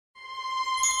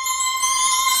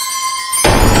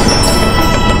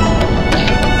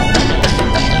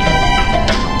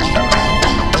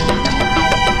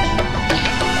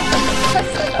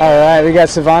All right, we got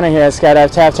Savannah here at Skydive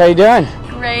Taft. How you doing?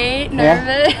 Great,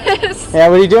 nervous. Yeah,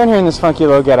 what are you doing here in this funky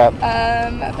little getup?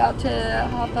 About to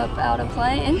hop up out of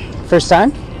plane. First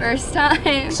time? First time.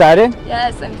 Excited?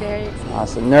 Yes, I'm very excited.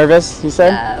 Awesome. Nervous, you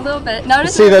said? Yeah, a little bit. Not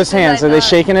as See nervous those hands, as I are they thought.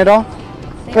 shaking at all?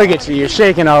 Look at you, you're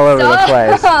shaking all over the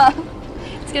place.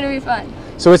 It's gonna be fun.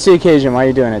 So what's the occasion? Why are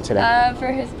you doing it today?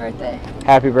 For his birthday.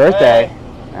 Happy birthday.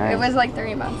 Nice. It was like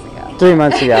 3 months ago. 3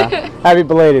 months ago. Happy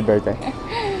belated birthday.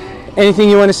 Anything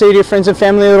you want to say to your friends and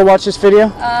family that'll watch this video?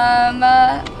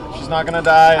 She's not gonna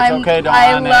die. It's okay, Dawn.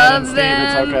 I love Steve,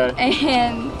 them. it's okay.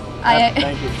 And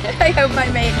Thank you. I hope I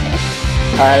make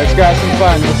it. All right, let's go have some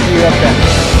fun. We'll see you up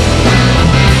there.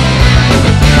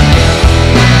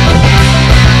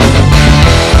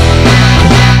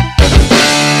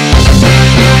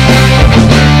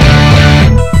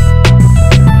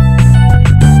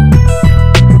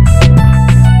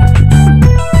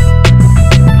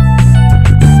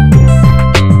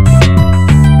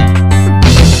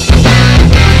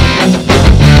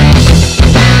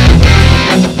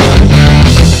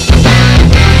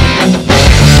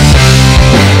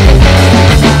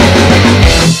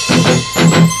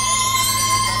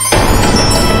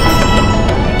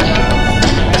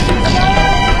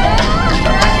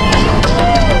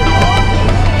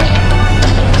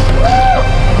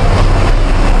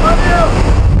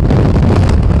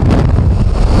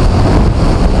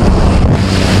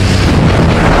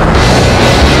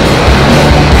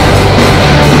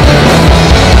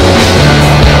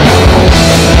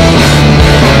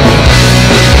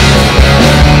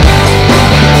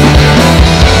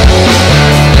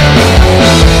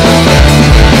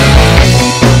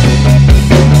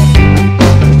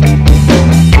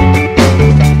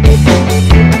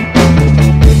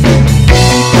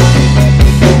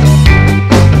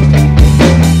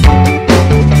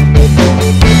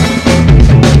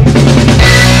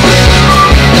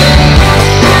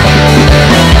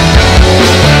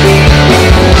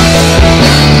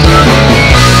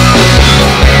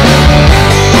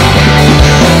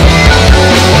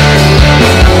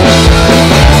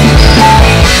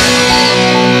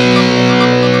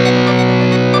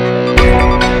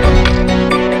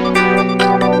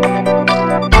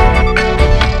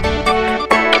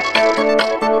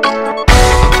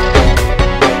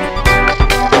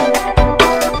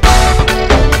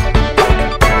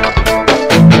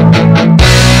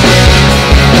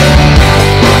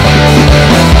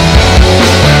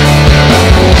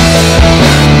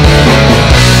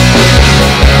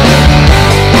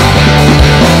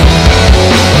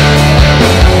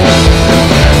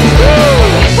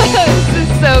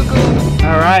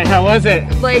 How was it?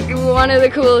 Like one of the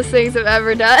coolest things I've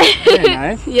ever done. Very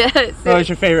nice. Yes. What was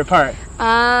your favorite part?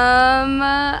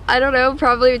 I don't know,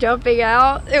 probably jumping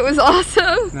out. It was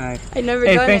awesome. Nice. I never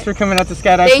Hey, done thanks it. for coming out to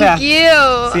Skydive Taft. Thank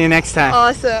you. See you next time.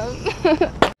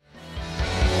 Awesome.